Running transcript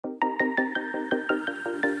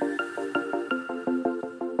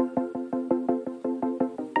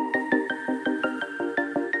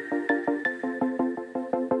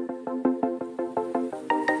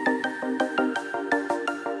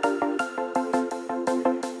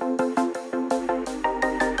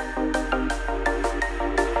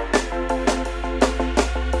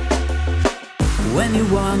When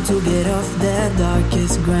you want to get off the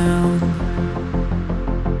darkest ground,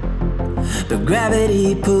 but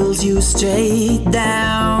gravity pulls you straight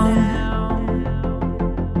down.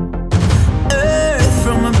 Earth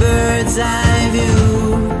from a bird's eye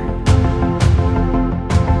view.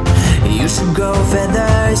 You should grow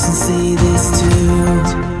feathers and see this too.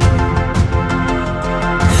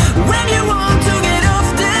 When you want to get off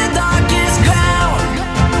the darkest ground,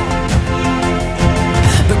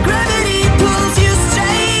 but gravity pulls you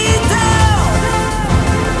straight down.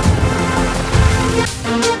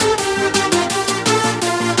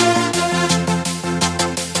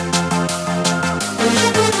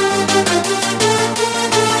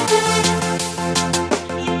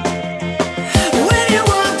 When you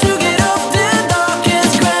want to get off the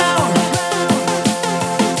darkest ground,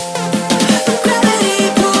 but gravity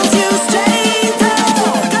pulls you straight down.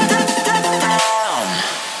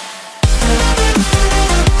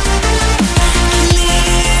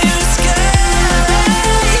 Clear sky.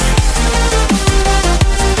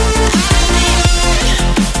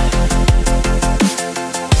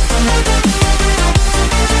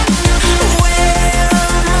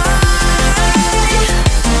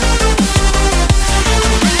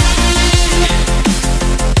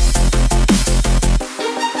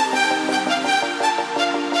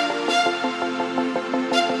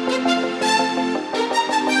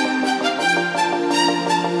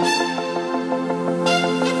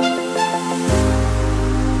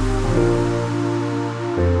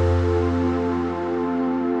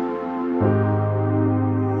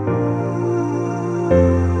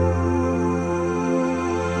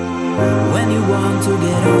 When you want to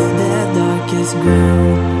get off the darkest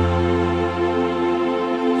ground,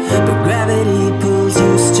 but gravity